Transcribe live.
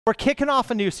We're kicking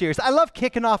off a new series. I love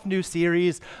kicking off new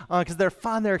series because they're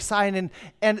fun, they're exciting,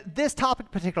 and this topic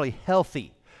particularly,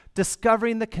 healthy,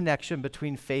 discovering the connection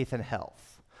between faith and health.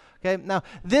 Okay, now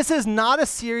this is not a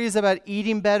series about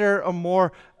eating better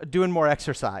or doing more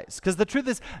exercise, because the truth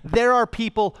is there are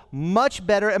people much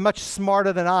better and much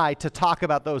smarter than I to talk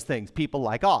about those things, people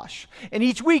like Osh. And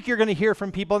each week you're going to hear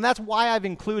from people, and that's why I've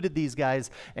included these guys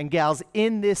and gals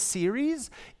in this series,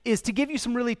 is to give you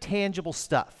some really tangible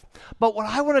stuff. But what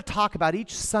I want to talk about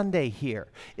each Sunday here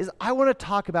is I want to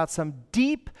talk about some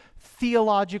deep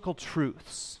theological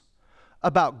truths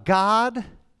about God,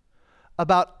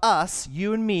 about us,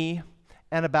 you and me,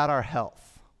 and about our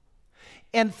health.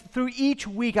 And through each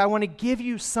week, I want to give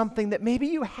you something that maybe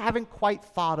you haven't quite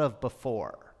thought of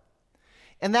before.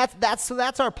 And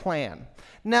that's our plan.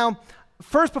 Now,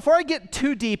 first, before I get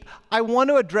too deep, I want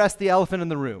to address the elephant in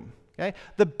the room. Okay?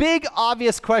 The big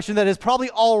obvious question that is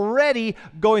probably already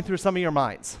going through some of your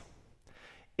minds.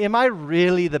 Am I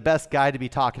really the best guy to be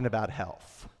talking about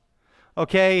health?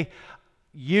 Okay?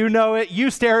 You know it. You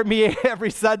stare at me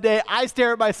every Sunday. I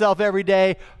stare at myself every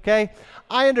day. Okay?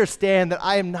 I understand that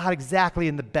I am not exactly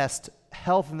in the best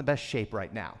health and the best shape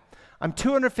right now. I'm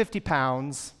 250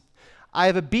 pounds. I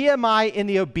have a BMI in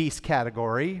the obese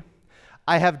category.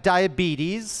 I have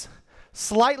diabetes,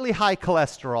 slightly high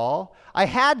cholesterol. I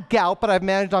had gout, but I've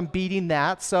managed on beating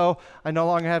that, so I no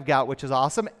longer have gout, which is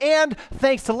awesome. And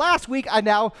thanks to last week, I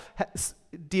now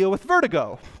deal with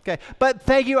vertigo. Okay, but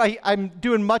thank you. I'm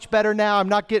doing much better now. I'm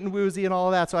not getting woozy and all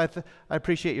of that, so I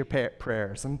appreciate your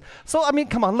prayers. And so, I mean,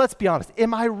 come on, let's be honest.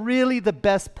 Am I really the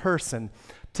best person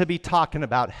to be talking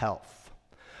about health?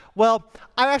 Well,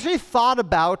 I actually thought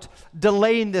about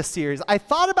delaying this series. I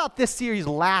thought about this series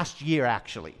last year,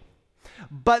 actually.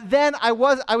 But then I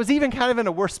was even kind of in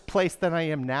a worse place than I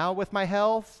am now with my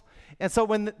health. And so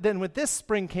when this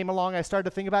spring came along, I started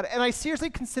to think about it, and I seriously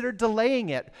considered delaying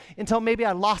it until maybe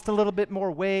I lost a little bit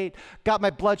more weight, got my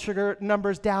blood sugar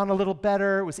numbers down a little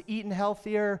better, was eating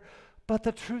healthier. But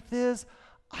the truth is,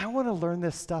 I want to learn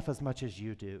this stuff as much as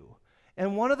you do.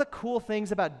 And one of the cool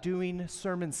things about doing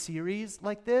sermon series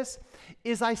like this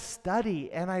is I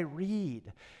study and I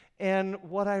read, and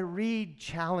what I read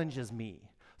challenges me.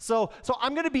 So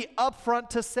I'm going to be upfront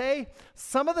to say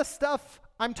some of the stuff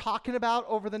I'm talking about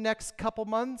over the next couple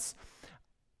months,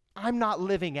 I'm not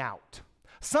living out.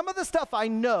 Some of the stuff I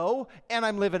know and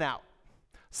I'm living out.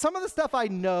 Some of the stuff I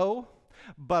know,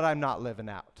 but I'm not living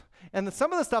out. And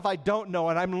some of the stuff I don't know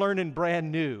and I'm learning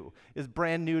brand new is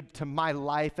brand new to my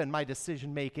life and my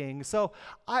decision making. So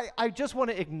I just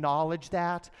want to acknowledge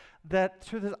that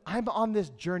through this, I'm on this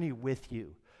journey with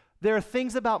you. There are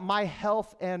things about my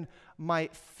health and my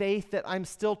faith that I'm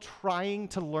still trying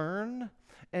to learn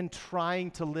and trying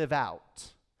to live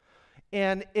out.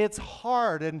 And it's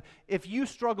hard, and if you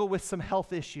struggle with some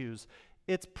health issues,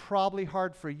 it's probably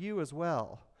hard for you as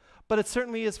well. But it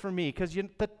certainly is for me, because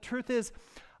the truth is,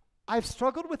 I've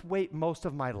struggled with weight most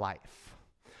of my life.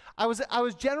 I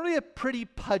was generally a pretty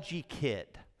pudgy kid.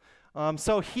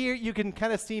 So here you can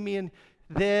kind of see me in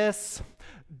this.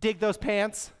 Dig those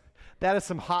pants. That is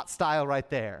some hot style right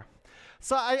there.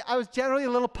 So I was generally a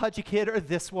little pudgy kid, or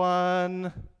this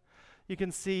one. You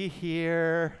can see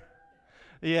here.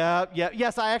 Yeah.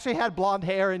 Yes, I actually had blonde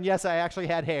hair, and yes, I actually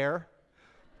had hair.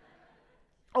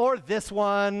 Or this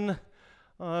one.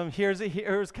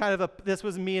 Here's kind of this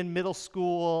was me in middle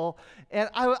school. And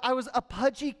I was a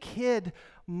pudgy kid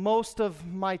most of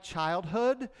my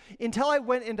childhood until I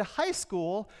went into high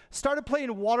school, started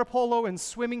playing water polo and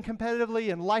swimming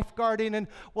competitively and lifeguarding, and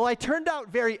well, I turned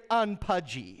out very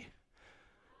unpudgy.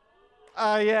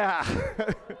 Yeah.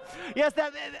 Yes,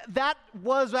 that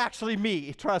was actually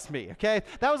me, trust me, okay?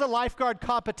 That was a lifeguard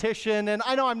competition, and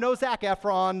I know I'm no Zac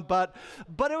Efron, but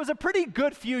it was a pretty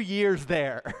good few years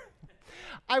there.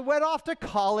 I went off to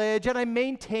college, and I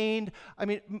maintained,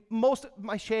 most of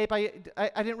my shape. I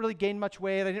didn't really gain much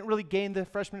weight. I didn't really gain the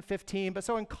freshman 15. But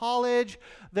so in college,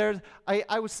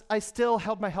 I still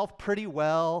held my health pretty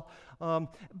well.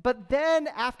 But then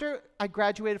after I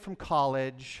graduated from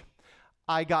college,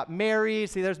 I got married.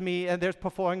 See, there's me, and there's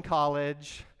Pafo in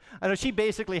college. I know she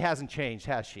basically hasn't changed,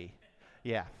 has she?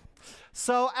 Yeah.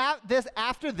 So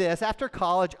after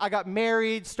college, I got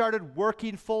married, started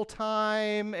working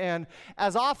full-time, and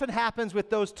as often happens with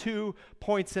those 2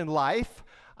 points in life,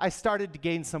 I started to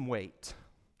gain some weight.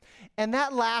 And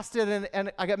that lasted,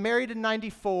 and I got married in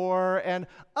 94, and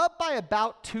up by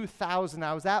about 2000,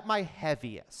 I was at my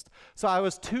heaviest. So I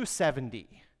was 270,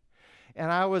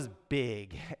 and I was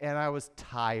big, and I was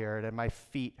tired, and my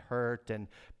feet hurt, and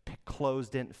clothes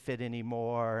didn't fit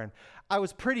anymore, and I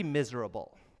was pretty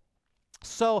miserable.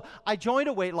 So I joined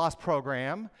a weight loss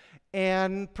program,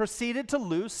 and proceeded to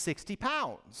lose 60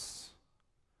 pounds.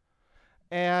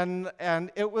 And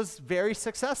it was very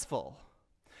successful.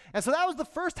 And so that was the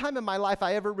first time in my life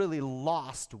I ever really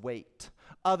lost weight,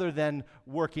 other than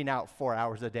working out 4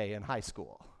 hours a day in high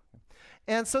school.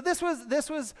 And so this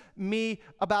was me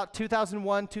about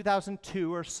 2001,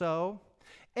 2002 or so.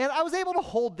 And I was able to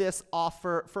hold this off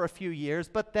for a few years,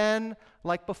 but then,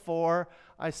 like before,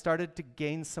 I started to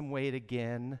gain some weight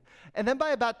again. And then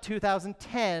by about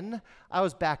 2010, I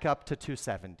was back up to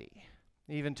 270,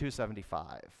 even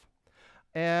 275.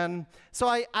 And so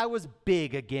I was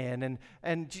big again,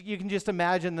 and you can just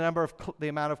imagine the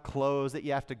amount of clothes that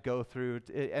you have to go through.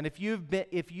 And if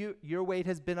your weight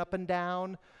has been up and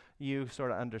down, you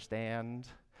sort of understand.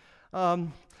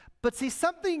 But see,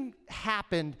 something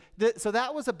happened. So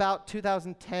that was about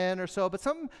 2010 or so, but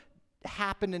something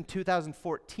happened in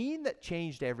 2014 that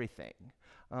changed everything.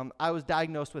 I was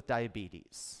diagnosed with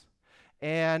diabetes,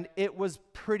 and it was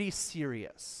pretty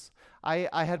serious.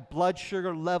 I had blood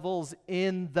sugar levels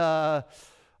in the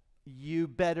you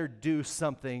better do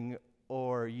something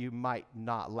or you might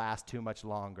not last too much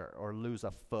longer or lose a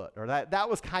foot. Or that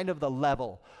was kind of the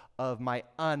level of my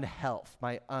unhealth,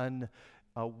 my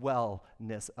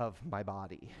wellness of my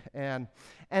body. And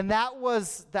that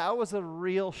was a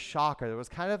real shocker. It was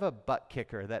kind of a butt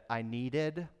kicker that I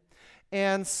needed.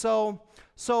 And so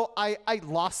I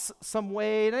lost some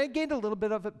weight, and I gained a little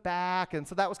bit of it back, and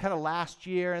so that was kind of last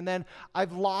year, and then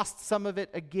I've lost some of it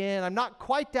again. I'm not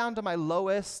quite down to my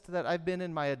lowest that I've been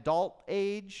in my adult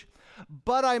age,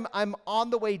 but I'm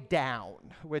on the way down,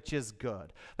 which is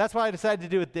good. That's why I decided to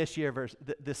do it this year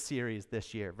this series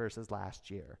this year versus last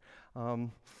year.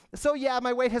 So yeah,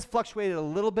 my weight has fluctuated a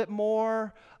little bit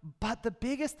more, but the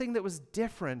biggest thing that was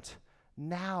different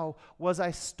now was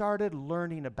I started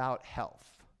learning about health.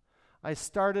 I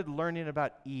started learning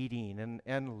about eating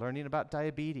and learning about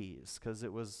diabetes, because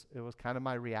it was kind of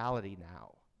my reality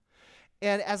now.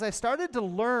 And as I started to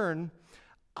learn,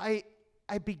 I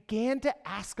began to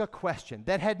ask a question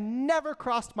that had never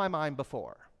crossed my mind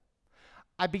before.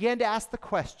 I began to ask the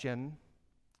question,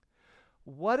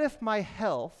 what if my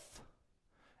health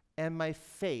and my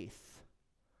faith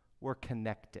were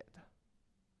connected?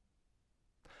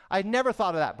 I'd never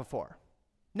thought of that before.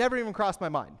 Never even crossed my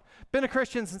mind. Been a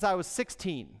Christian since I was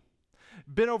 16.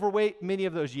 Been overweight many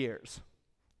of those years.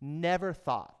 Never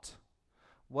thought,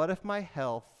 what if my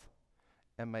health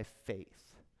and my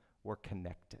faith were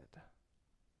connected?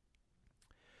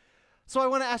 So I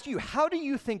want to ask you, how do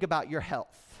you think about your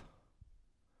health?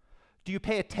 Do you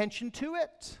pay attention to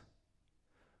it,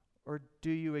 or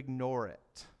do you ignore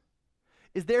it?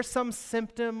 Is there some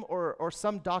symptom or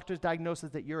some doctor's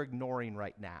diagnosis that you're ignoring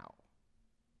right now?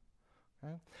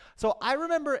 Okay. So I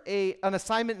remember an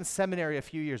assignment in seminary a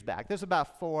few years back. This was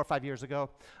about 4 or 5 years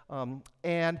ago.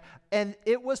 And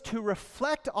it was to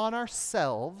reflect on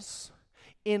ourselves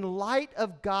in light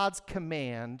of God's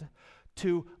command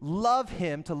to love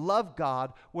Him, to love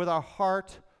God with our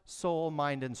heart, soul,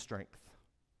 mind, and strength.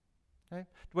 Okay?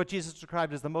 What Jesus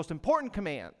described as the most important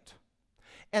command.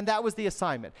 And that was the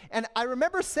assignment. And I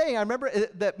remember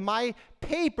that my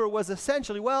paper was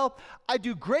essentially, well, I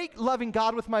do great loving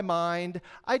God with my mind.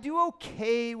 I do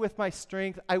okay with my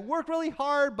strength. I work really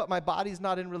hard, but my body's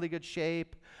not in really good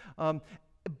shape.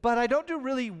 But I don't do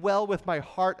really well with my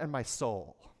heart and my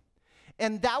soul.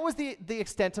 And that was the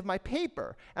extent of my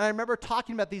paper. And I remember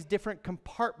talking about these different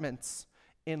compartments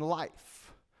in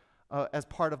life as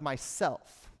part of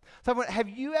myself. So have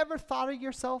you ever thought of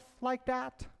yourself like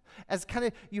that? As kind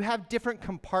of, you have different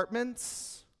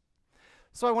compartments.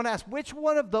 So I want to ask, which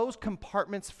one of those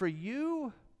compartments for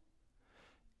you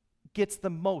gets the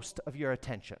most of your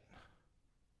attention?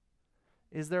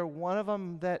 Is there one of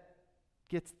them that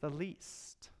gets the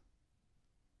least?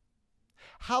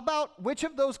 How about which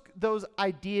of those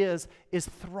ideas is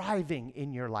thriving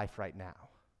in your life right now?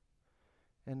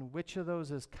 And which of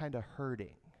those is kind of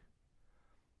hurting?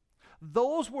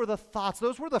 Those were the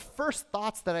first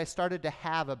thoughts that I started to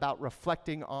have about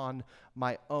reflecting on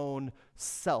my own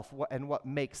self and what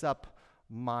makes up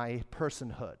my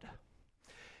personhood.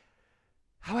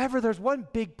 However, there's one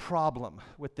big problem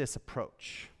with this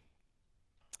approach.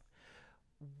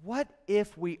 What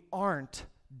if we aren't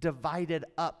divided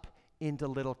up into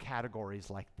little categories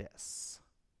like this,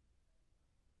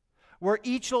 where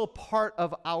each little part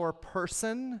of our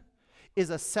person is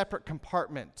a separate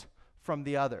compartment from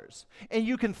the others? And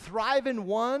you can thrive in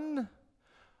one,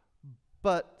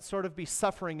 but sort of be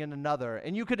suffering in another.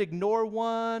 And you could ignore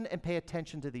one and pay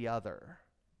attention to the other.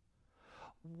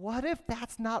 What if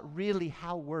that's not really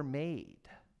how we're made?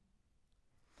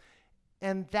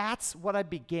 And that's what I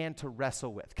began to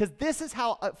wrestle with. Because this is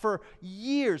how, for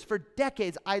years, for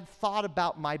decades, I'd thought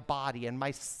about my body and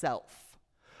myself,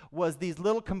 was these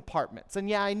little compartments. And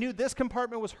yeah, I knew this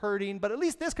compartment was hurting, but at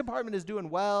least this compartment is doing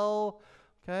well,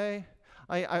 okay?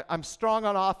 I'm strong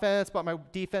on offense, but my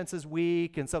defense is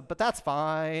weak, but that's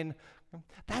fine.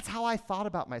 That's how I thought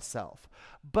about myself.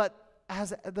 But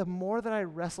the more that I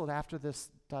wrestled after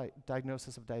this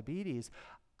diagnosis of diabetes,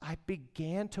 I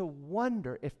began to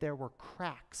wonder if there were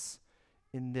cracks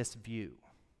in this view.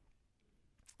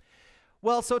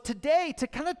 Well, so today, to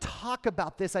kind of talk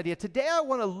about this idea, today I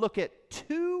want to look at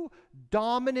two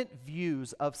dominant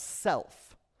views of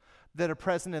self that are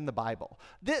present in the Bible.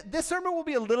 This sermon will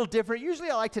be a little different. Usually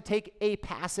I like to take a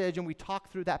passage and we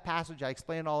talk through that passage. I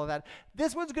explain all of that.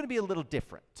 This one's going to be a little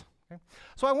different. Okay?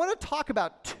 So I want to talk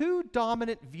about two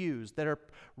dominant views that are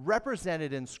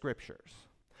represented in scriptures.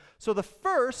 So the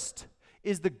first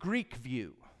is the Greek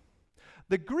view.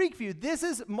 The Greek view, this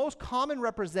is most common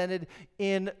represented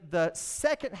in the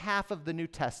second half of the New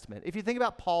Testament. If you think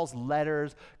about Paul's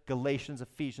letters, Galatians,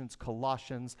 Ephesians,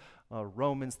 Colossians,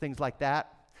 Romans, things like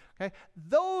that, okay,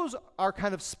 those are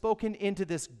kind of spoken into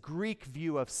this Greek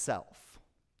view of self.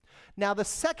 Now, the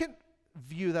second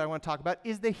view that I want to talk about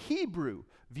is the Hebrew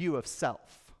view of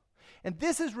self. And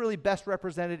this is really best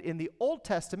represented in the Old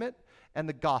Testament and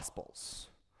the Gospels,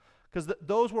 because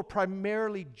those were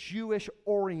primarily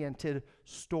Jewish-oriented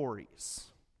stories.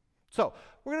 So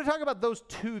we're going to talk about those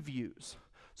two views.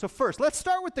 So first, let's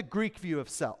start with the Greek view of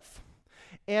self.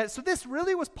 And so this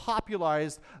really was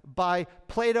popularized by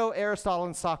Plato, Aristotle,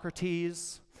 and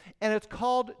Socrates, and it's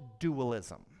called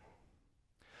dualism.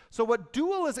 So what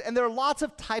dualism, and there are lots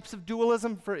of types of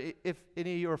dualism for if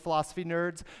any of you are philosophy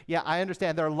nerds. Yeah, I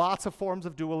understand there are lots of forms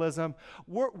of dualism.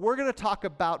 We're going to talk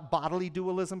about bodily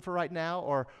dualism for right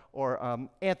now, or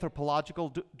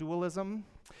anthropological dualism.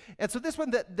 And so this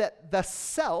one, that the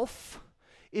self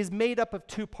is made up of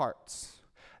two parts.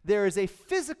 There is a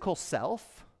physical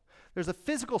self. There's a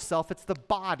physical self. It's the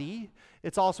body.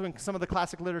 It's also in some of the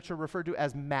classic literature referred to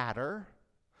as matter.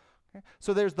 Okay?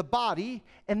 So there's the body,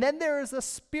 and then there is a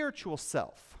spiritual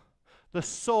self, the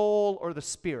soul or the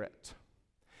spirit.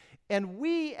 And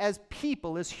we as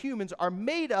people, as humans, are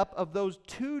made up of those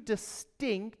two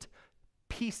distinct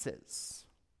pieces.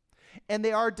 And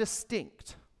they are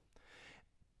distinct,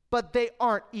 but they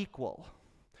aren't equal.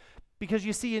 Because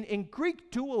you see, in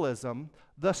Greek dualism,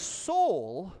 the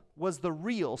soul was the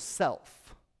real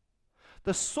self.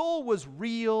 The soul was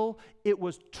real, it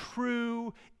was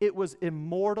true, it was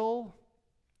immortal,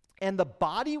 and the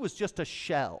body was just a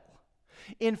shell.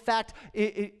 In fact,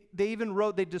 they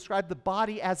described the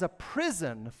body as a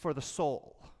prison for the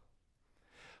soul.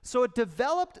 So it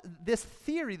developed this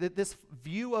theory, that this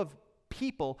view of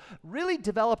people really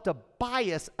developed a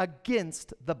bias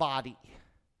against the body.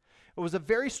 It was a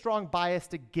very strong bias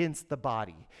against the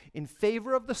body, in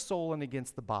favor of the soul and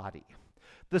against the body.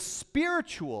 The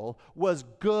spiritual was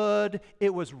good,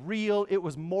 it was real, it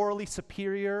was morally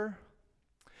superior.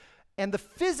 And the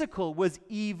physical was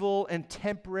evil and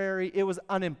temporary, it was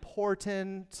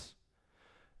unimportant.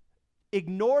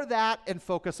 Ignore that and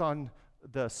focus on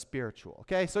the spiritual,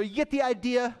 okay? So you get the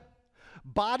idea?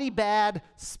 Body bad,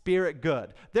 spirit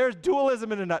good. There's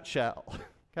dualism in a nutshell,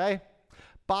 okay?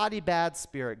 Body bad,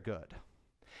 spirit good.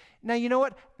 Now, you know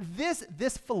what?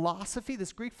 This philosophy,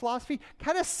 this Greek philosophy,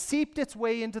 kind of seeped its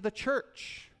way into the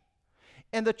church.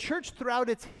 And the church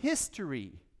throughout its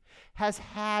history has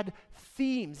had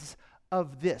themes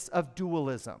of this, of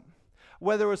dualism.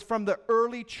 Whether it was from the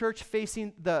early church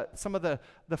facing some of the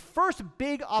first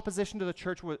big opposition to the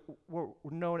church were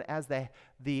known as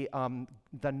the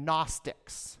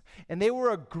Gnostics. And they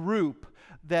were a group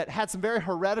that had some very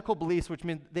heretical beliefs, which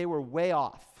meant they were way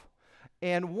off.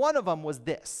 And one of them was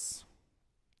this.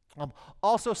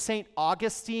 Also, St.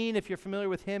 Augustine, if you're familiar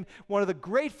with him, one of the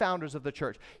great founders of the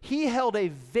church, he held a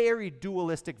very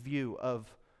dualistic view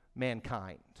of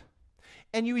mankind.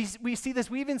 And we see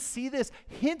this, we even see this,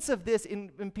 hints of this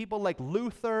in people like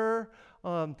Luther,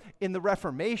 in the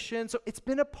Reformation. So it's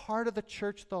been a part of the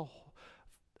church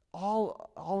all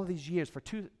of these years, for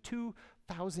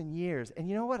 2,000 years. And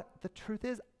you know what? The truth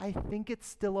is, I think it's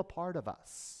still a part of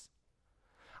us.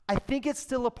 I think it's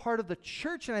still a part of the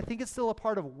church, and I think it's still a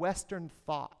part of Western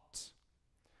thought.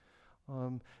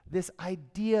 This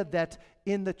idea that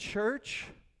in the church,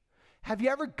 have you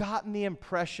ever gotten the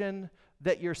impression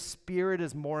that your spirit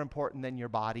is more important than your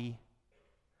body?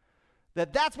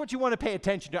 That's what you want to pay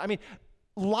attention to. I mean,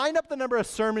 line up the number of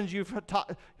sermons you've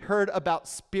heard about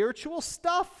spiritual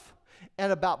stuff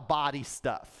and about body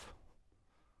stuff,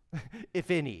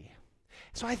 if any.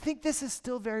 So I think this is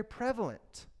still very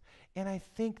prevalent. And I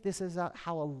think this is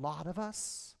how a lot of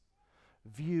us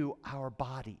view our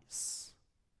bodies.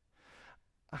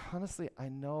 Honestly, I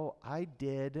know I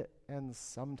did and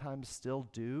sometimes still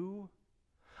do.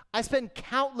 I spend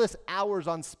countless hours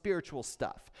on spiritual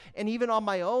stuff, and even on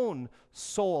my own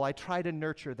soul, I try to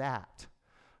nurture that.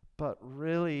 But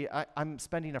really, I'm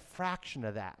spending a fraction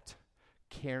of that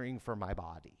caring for my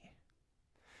body.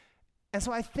 And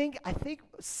so I think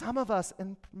some of us,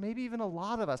 and maybe even a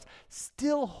lot of us,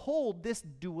 still hold this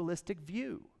dualistic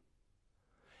view.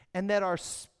 And that our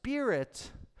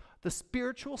spirit, the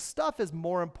spiritual stuff, is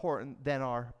more important than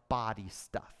our body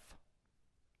stuff.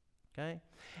 Okay?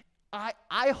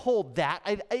 I hold that.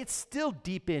 It's still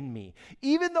deep in me.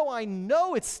 Even though I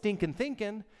know it's stinking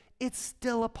thinking, it's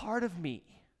still a part of me.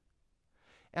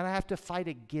 And I have to fight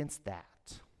against that.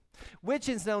 Which,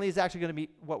 incidentally, is actually going to be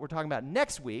what we're talking about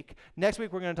next week. Next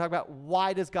week, we're going to talk about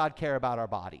why does God care about our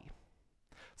body.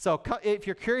 So if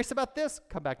you're curious about this,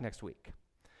 come back next week.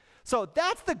 So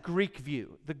that's the Greek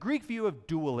view of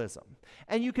dualism.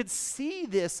 And you could see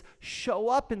this show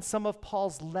up in some of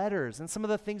Paul's letters and some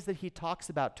of the things that he talks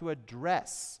about to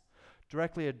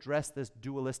directly address this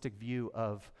dualistic view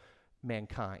of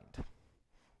mankind.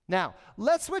 Now,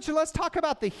 let's switch and let's talk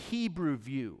about the Hebrew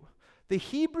view. The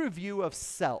Hebrew view of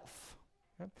self.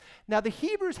 Okay? Now, the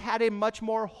Hebrews had a much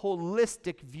more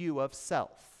holistic view of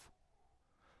self.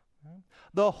 Okay?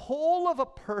 The whole of a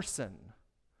person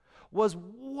was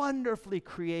wonderfully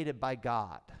created by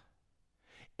God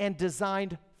and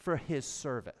designed for his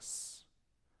service.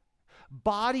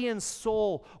 Body and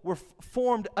soul were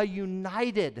formed a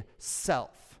united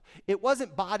self. It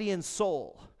wasn't body and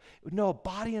soul. No,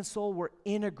 body and soul were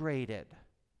integrated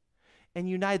and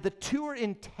united. The two are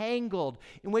entangled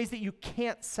in ways that you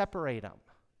can't separate them.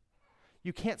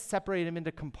 You can't separate them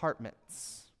into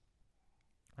compartments.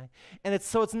 Right? And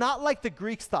it's not like the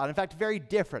Greeks thought. In fact, very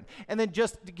different. And then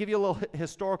just to give you a little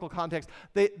historical context,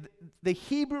 the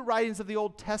Hebrew writings of the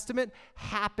Old Testament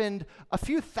happened a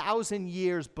few thousand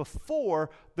years before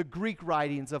the Greek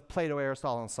writings of Plato,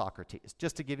 Aristotle, and Socrates.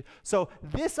 Just to give you, so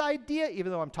this idea,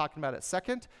 even though I'm talking about it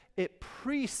second, it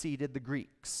preceded the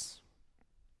Greeks.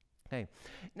 Okay.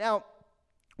 Now,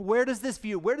 where does this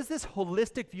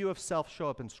holistic view of self show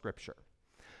up in Scripture?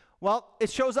 Well, it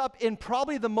shows up in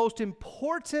probably the most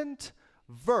important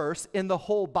verse in the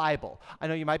whole Bible. I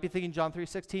know you might be thinking John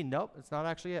 3:16. Nope, it's not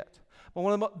actually it. But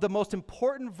one of the most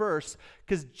important verse,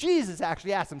 because Jesus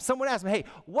actually asked him, someone asked him, hey,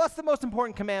 what's the most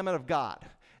important commandment of God?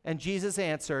 And Jesus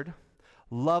answered,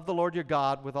 love the Lord your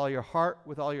God with all your heart,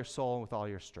 with all your soul, and with all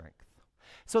your strength.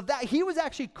 So that he was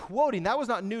actually quoting, that was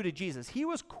not new to Jesus. He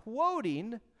was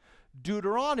quoting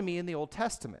Deuteronomy in the Old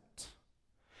Testament.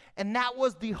 And that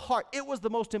was the heart. It was the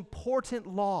most important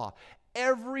law.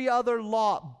 Every other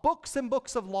law, books and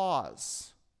books of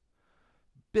laws,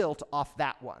 built off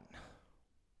that one.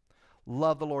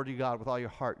 Love the Lord your God with all your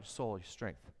heart, your soul, your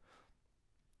strength.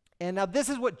 And now this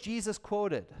is what Jesus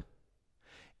quoted.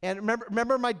 And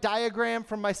remember my diagram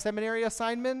from my seminary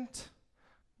assignment?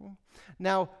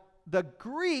 Now, the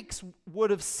Greeks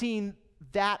would have seen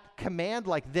that command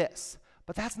like this,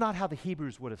 but that's not how the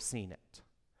Hebrews would have seen it.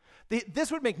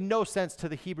 This would make no sense to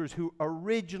the Hebrews who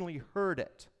originally heard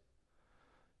it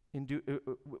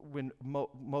when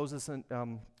Moses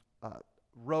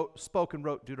spoke and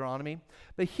wrote Deuteronomy.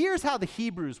 But here's how the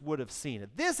Hebrews would have seen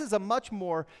it. This is a much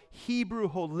more Hebrew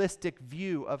holistic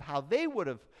view of how they would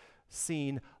have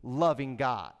seen loving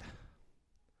God.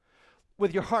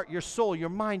 With your heart, your soul, your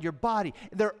mind, your body.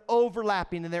 They're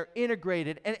overlapping and they're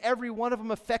integrated, and every one of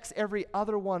them affects every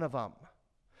other one of them.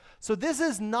 So this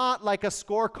is not like a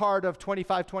scorecard of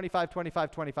 25, 25,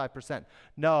 25, 25%.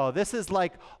 No, this is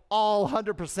like all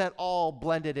 100% all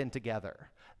blended in together.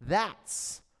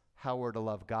 That's how we're to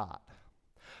love God.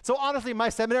 So honestly, my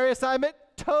seminary assignment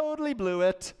totally blew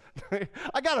it.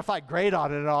 I got a fine grade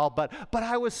on it and all, but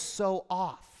I was so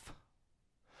off.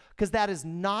 Because that is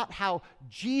not how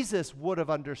Jesus would have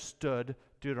understood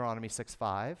Deuteronomy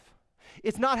 6:5.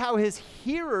 It's not how his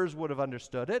hearers would have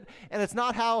understood it, and it's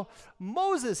not how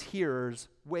Moses' hearers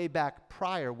way back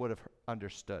prior would have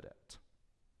understood it.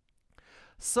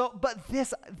 So, but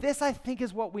this I think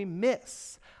is what we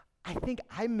miss. I think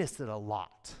I miss it a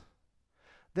lot.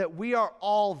 That we are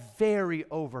all very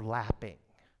overlapping.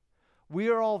 We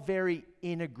are all very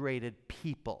integrated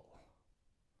people.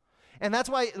 And that's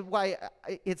why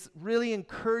it's really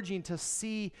encouraging to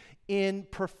see in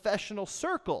professional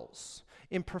circles,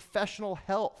 in professional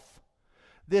health,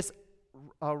 this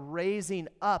raising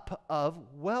up of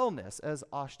wellness, as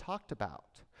Ash talked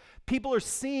about. People are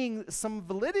seeing some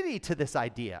validity to this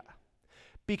idea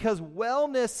because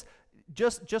wellness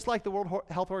just like the World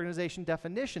Health Organization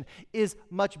definition, is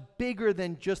much bigger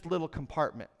than just little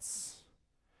compartments.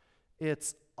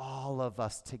 It's all of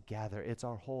us together. It's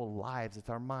our whole lives. It's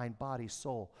our mind, body,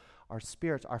 soul, our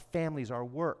spirits, our families, our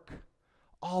work.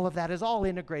 All of that is all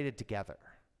integrated together.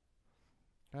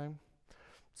 Okay?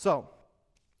 So,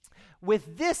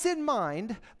 with this in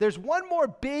mind, there's one more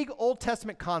big Old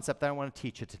Testament concept that I want to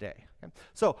teach you today. Okay?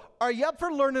 So, are you up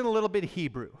for learning a little bit of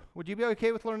Hebrew? Would you be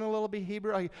okay with learning a little bit of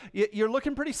Hebrew? You're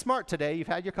looking pretty smart today. You've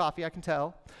had your coffee, I can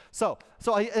tell. So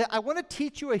I want to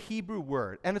teach you a Hebrew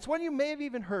word, and it's one you may have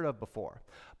even heard of before.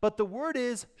 But the word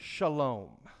is shalom.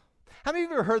 How many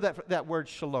of you have heard that word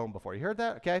shalom before? You heard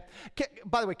that? Okay.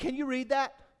 By the way, can you read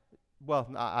that? Well,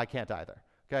 I can't either.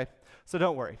 Okay, so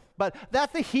don't worry. But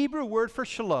that's the Hebrew word for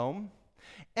shalom.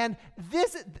 And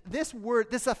this word,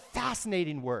 this is a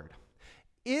fascinating word.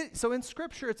 So in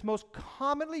Scripture, it's most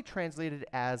commonly translated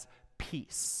as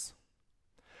peace.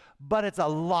 But it's a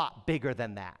lot bigger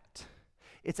than that.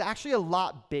 It's actually a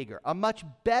lot bigger. A much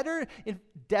better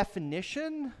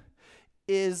definition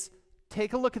is,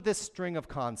 take a look at this string of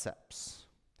concepts.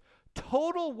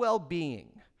 Total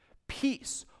well-being,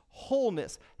 peace,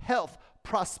 wholeness, health,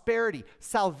 prosperity,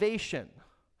 salvation,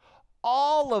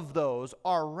 all of those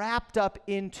are wrapped up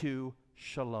into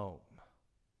shalom.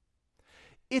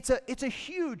 It's a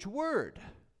huge word,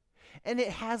 and it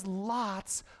has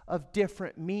lots of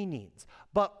different meanings,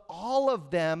 but all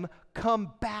of them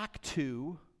come back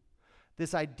to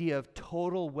this idea of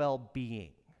total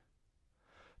well-being,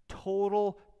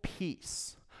 total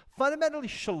peace. Fundamentally,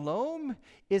 shalom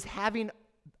is having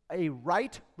a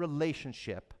right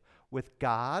relationship with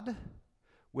God,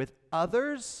 with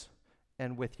others,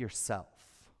 and with yourself.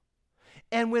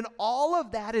 And when all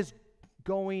of that is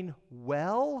going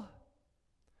well,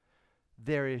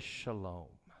 there is shalom.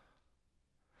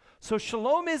 So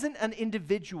shalom isn't an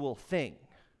individual thing.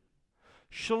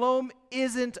 Shalom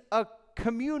isn't a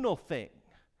communal thing.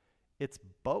 It's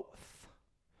both.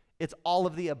 It's all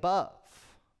of the above.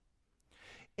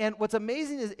 And what's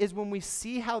amazing is when we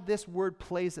see how this word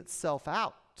plays itself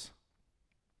out,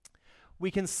 we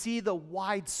can see the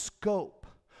wide scope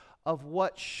of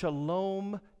what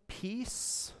shalom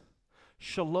peace,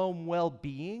 shalom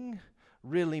well-being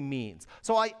really means.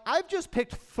 So I've just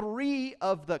picked 3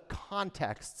 of the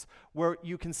contexts where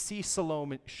you can see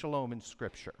shalom in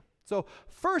Scripture. So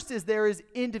first there is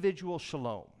individual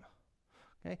shalom.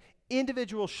 Okay?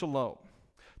 Individual shalom.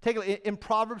 Take a look. In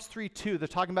Proverbs 3:2, they're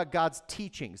talking about God's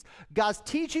teachings. God's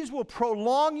teachings will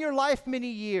prolong your life many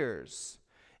years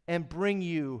and bring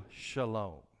you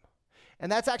shalom.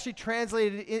 And that's actually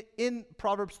translated in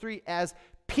Proverbs 3 as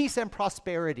peace and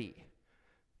prosperity.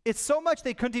 It's so much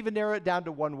they couldn't even narrow it down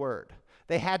to one word.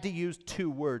 They had to use 2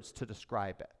 words to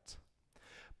describe it.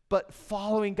 But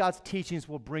following God's teachings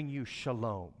will bring you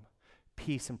shalom,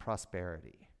 peace and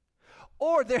prosperity.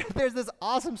 Or there's this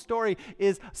awesome story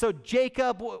so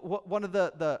Jacob, one of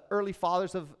the early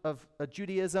fathers of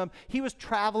Judaism, he was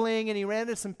traveling and he ran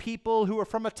into some people who were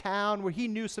from a town where he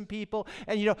knew some people.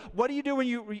 And what do you do when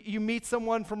you meet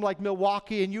someone from like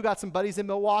Milwaukee and you got some buddies in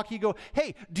Milwaukee? You go,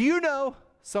 hey, do you know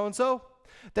so-and-so?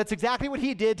 That's exactly what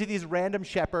he did to these random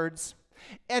shepherds.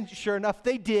 And sure enough,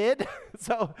 they did.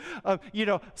 So, a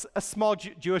small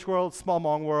Jewish world, small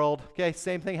Hmong world, okay,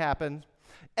 same thing happened.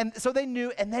 And so they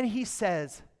knew, and then he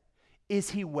says, is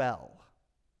he well?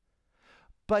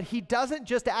 But he doesn't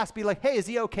just ask, be like, hey, is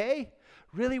he okay?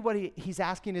 Really what he's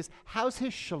asking is, how's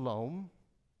his shalom?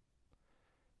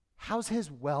 How's his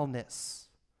wellness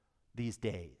these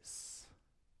days?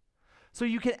 So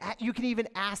you can even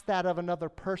ask that of another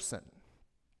person.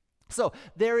 So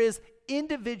there is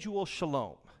individual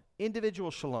shalom.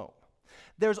 Individual shalom.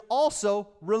 There's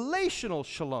also relational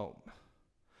shalom.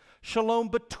 Shalom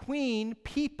between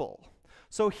people.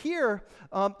 So here,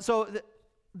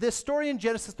 this story in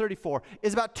Genesis 34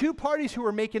 is about 2 parties who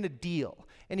are making a deal.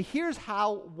 And here's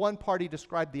how one party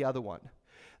described the other one.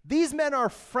 These men are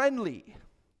friendly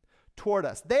toward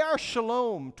us. They are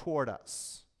shalom toward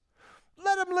us.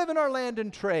 Let them live in our land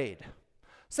and trade.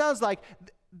 Sounds like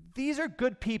these are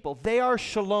good people. They are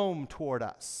shalom toward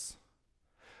us.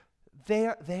 They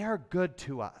are good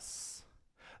to us.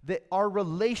 That our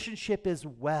relationship is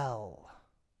well.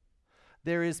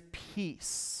 There is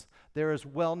peace. There is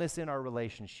wellness in our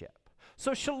relationship.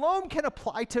 So shalom can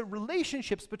apply to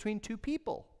relationships between 2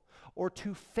 people or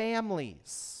 2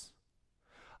 families,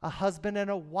 a husband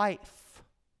and a wife,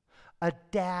 a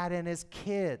dad and his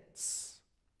kids.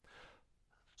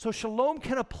 So shalom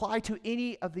can apply to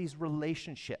any of these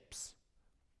relationships.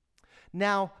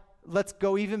 Now, let's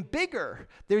go even bigger.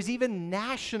 There's even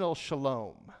national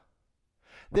shalom.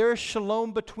 There is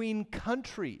shalom between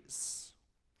countries.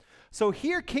 So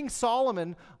here King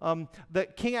Solomon, the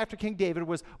king after King David,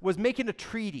 was making a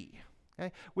treaty,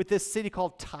 okay, with this city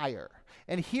called Tyre.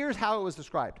 And here's how it was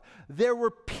described. There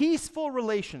were peaceful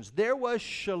relations. There was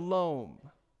shalom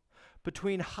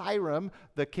between Hiram,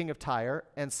 the king of Tyre,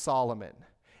 and Solomon.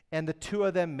 And the two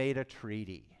of them made a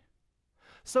treaty.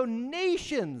 So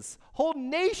nations, whole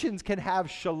nations can have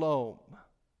shalom.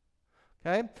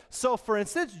 Okay? So for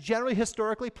instance, generally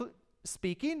historically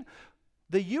speaking,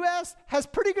 the U.S. has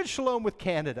pretty good shalom with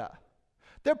Canada.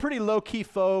 They're pretty low-key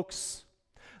folks.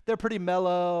 They're pretty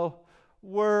mellow.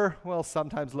 We're, well,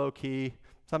 sometimes low-key,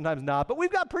 sometimes not. But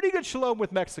we've got pretty good shalom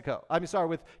with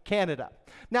with Canada.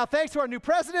 Now, thanks to our new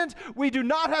president, we do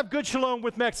not have good shalom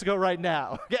with Mexico right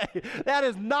now. Okay? That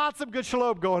is not some good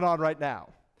shalom going on right now.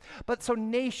 But so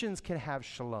nations can have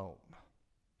shalom.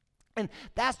 And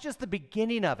that's just the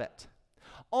beginning of it.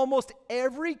 Almost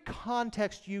every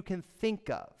context you can think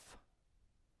of,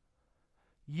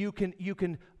 you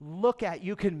can look at,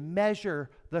 you can measure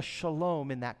the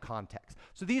shalom in that context.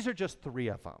 So these are just three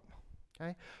of them.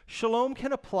 Okay? Shalom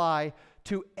can apply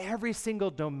to every single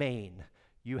domain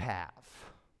you have.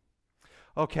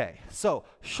 Okay, so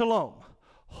shalom,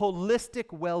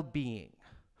 holistic well-being.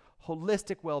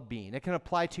 Holistic well-being. It can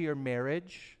apply to your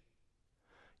marriage,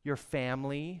 your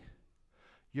family,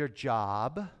 your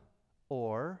job,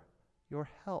 or your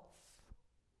health.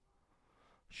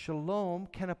 Shalom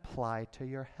can apply to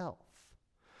your health.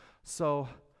 So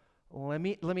let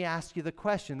me ask you the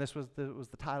question. This was the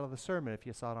title of the sermon, if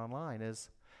you saw it online, is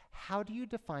how do you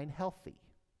define healthy?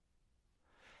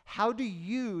 How do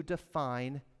you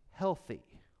define healthy?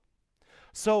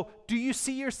 So do you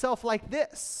see yourself like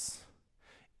this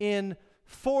in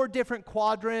 4 different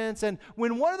quadrants? And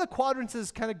when one of the quadrants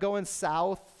is kind of going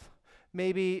south,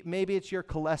 maybe it's your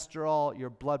cholesterol, your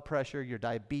blood pressure, your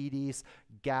diabetes,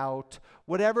 gout,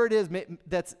 whatever it is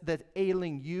that's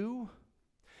ailing you.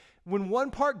 When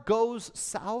one part goes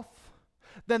south,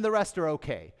 then the rest are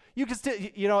okay. You can still,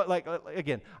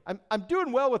 again, I'm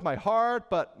doing well with my heart,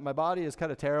 but my body is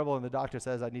kind of terrible, and the doctor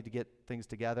says I need to get things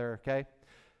together, okay?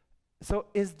 So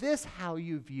is this how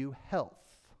you view health?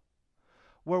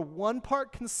 Where one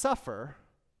part can suffer,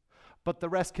 but the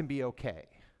rest can be okay?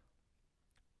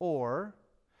 Or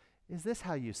is this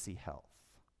how you see health?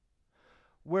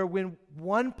 Where when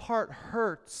one part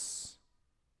hurts,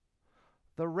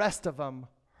 the rest of them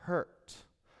hurt.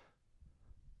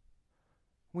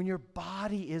 When your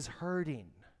body is hurting,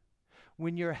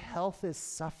 when your health is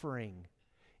suffering,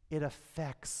 it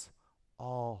affects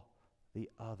all the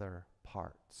other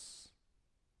parts.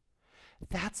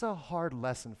 That's a hard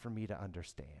lesson for me to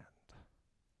understand.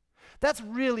 That's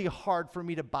really hard for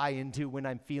me to buy into when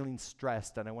I'm feeling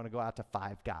stressed and I want to go out to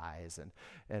Five Guys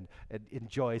and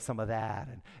enjoy some of that.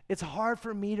 And it's hard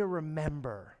for me to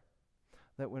remember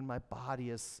that when my body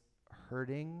is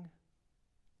hurting,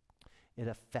 it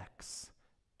affects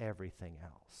everything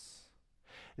else.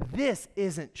 This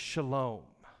isn't shalom.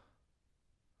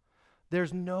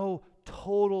 There's no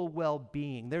total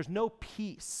well-being. There's no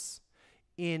peace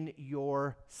in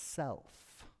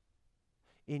yourself,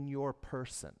 in your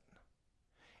person.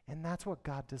 And that's what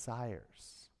God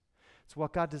desires. It's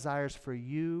what God desires for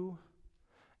you.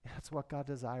 That's what God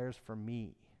desires for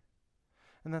me.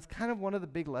 And that's kind of one of the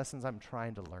big lessons I'm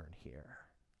trying to learn here,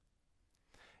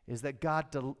 is that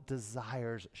God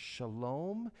desires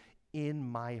shalom in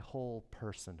my whole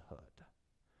personhood,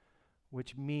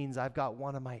 which means I've got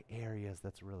one of my areas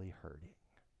that's really hurting.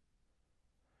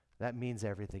 That means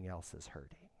everything else is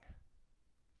hurting.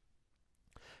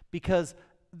 Because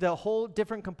the whole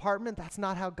different compartment, that's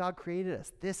not how God created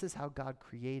us. This is how God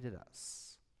created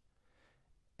us,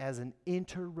 as an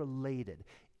interrelated,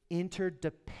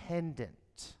 interdependent,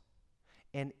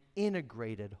 and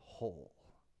integrated whole.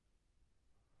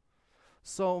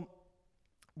 So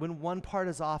when one part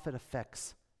is off, it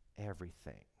affects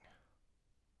everything.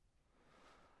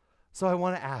 So I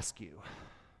want to ask you,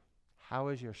 how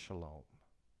is your shalom?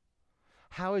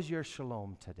 How is your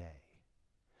shalom today?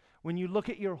 When you look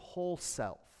at your whole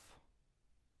self,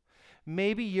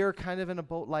 maybe you're kind of in a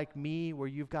boat like me where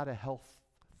you've got a health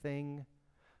thing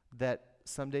that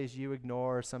some days you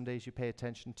ignore, some days you pay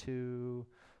attention to,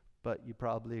 but you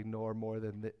probably ignore more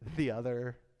than the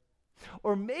other.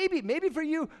 Or maybe for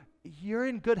you, you're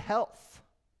in good health.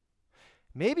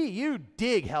 Maybe you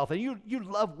dig health and you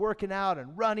love working out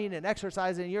and running and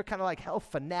exercising, and you're kind of like health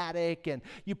fanatic, and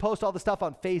you post all the stuff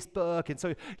on Facebook, and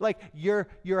so like your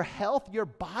health, your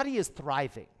body is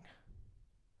thriving.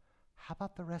 How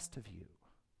about the rest of you?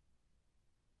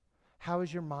 How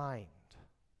is your mind?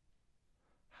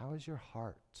 How is your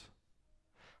heart?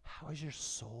 How is your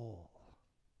soul?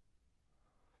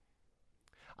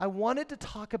 I wanted to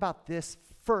talk about this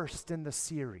first in the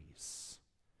series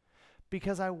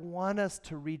because I want us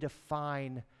to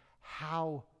redefine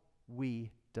how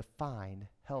we define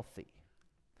healthy.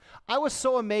 I was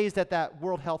so amazed at that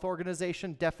World Health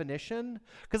Organization definition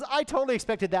because I totally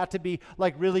expected that to be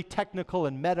like really technical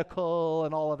and medical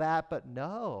and all of that, but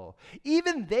no.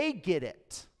 Even they get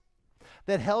it.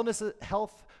 That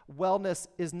health, wellness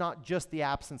is not just the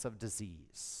absence of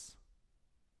disease,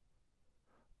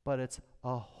 but it's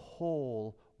a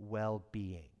whole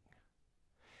well-being.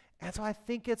 And so I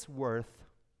think it's worth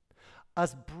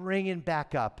us bringing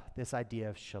back up this idea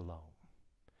of shalom.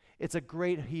 It's a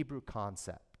great Hebrew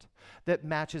concept that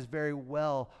matches very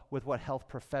well with what health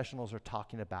professionals are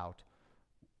talking about: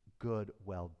 good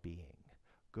well-being,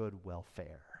 good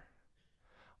welfare.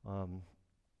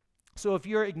 So if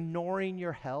you're ignoring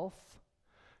your health,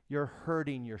 you're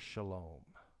hurting your shalom.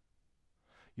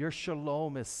 Your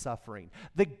shalom is suffering.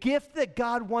 The gift that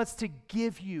God wants to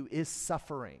give you is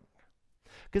suffering.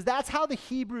 Because that's how the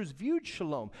Hebrews viewed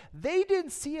shalom. They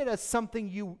didn't see it as something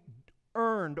you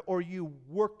earned or you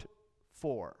worked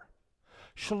for.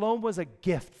 Shalom was a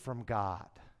gift from God.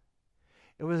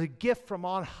 It was a gift from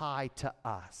on high to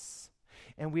us.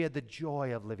 And we had the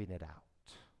joy of living it out.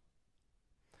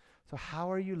 So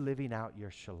how are you living out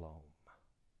your shalom?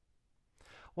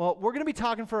 Well, we're going to be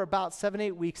talking for about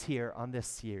 7-8 weeks here on this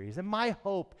series. And my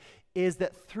hope is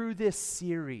that through this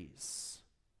series,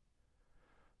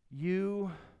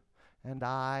 you and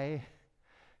I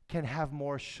can have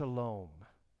more shalom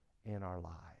in our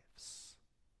lives.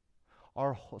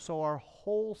 So our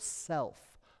whole self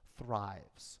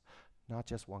thrives, not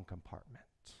just one compartment.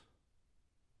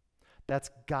 That's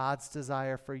God's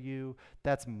desire for you.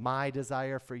 That's my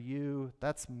desire for you.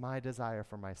 That's my desire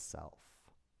for myself,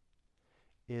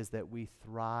 is that we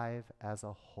thrive as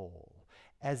a whole,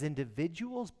 as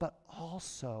individuals, but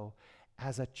also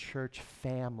as a church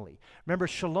family. Remember,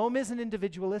 shalom isn't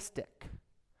individualistic.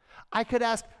 I could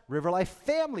ask River Life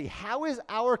family, how is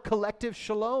our collective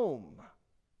shalom?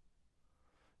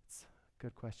 It's a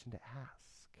good question to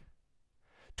ask.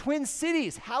 Twin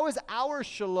Cities, how is our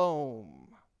shalom?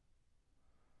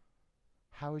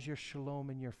 How is your shalom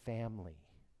in your family?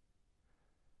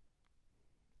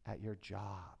 At your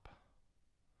job?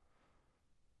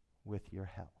 With your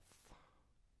health?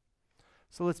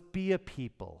 So let's be a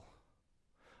people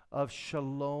of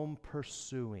shalom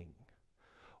pursuing,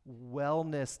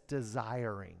 wellness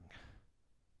desiring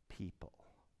people,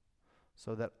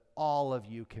 so that all of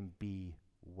you can be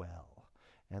well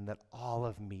and that all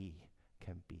of me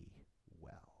can be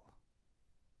well.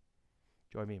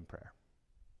 Join me in prayer.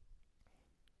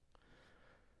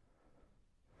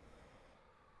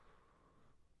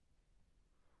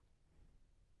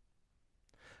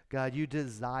 God, you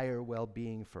desire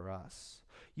well-being for us.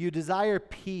 You desire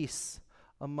peace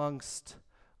amongst,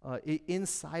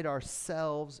 inside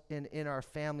ourselves and in our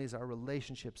families, our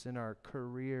relationships, in our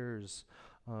careers,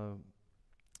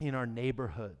 in our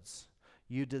neighborhoods.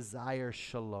 You desire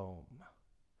shalom.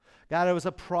 God, it was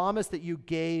a promise that you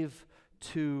gave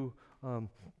to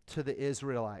the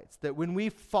Israelites, that when we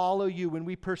follow you, when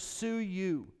we pursue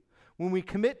you, when we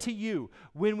commit to you,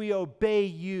 when we obey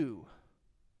you,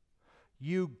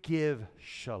 you give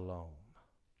shalom.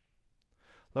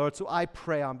 Lord, so I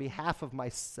pray on behalf of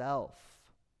myself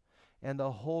and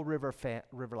the whole River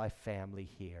Life family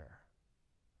here,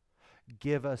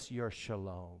 give us your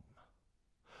shalom.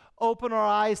 Open our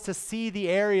eyes to see the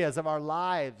areas of our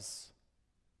lives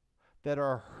that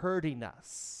are hurting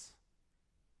us.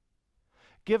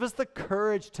 Give us the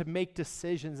courage to make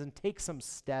decisions and take some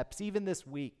steps, even this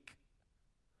week,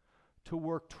 to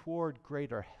work toward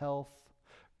greater health,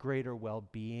 greater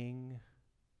well-being,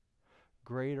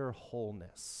 greater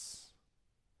wholeness.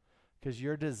 Because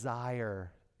your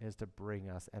desire is to bring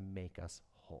us and make us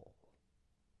whole.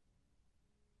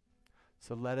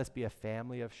 So let us be a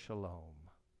family of shalom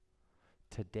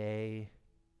today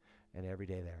and every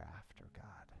day thereafter, God.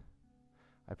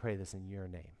 I pray this in your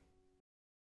name.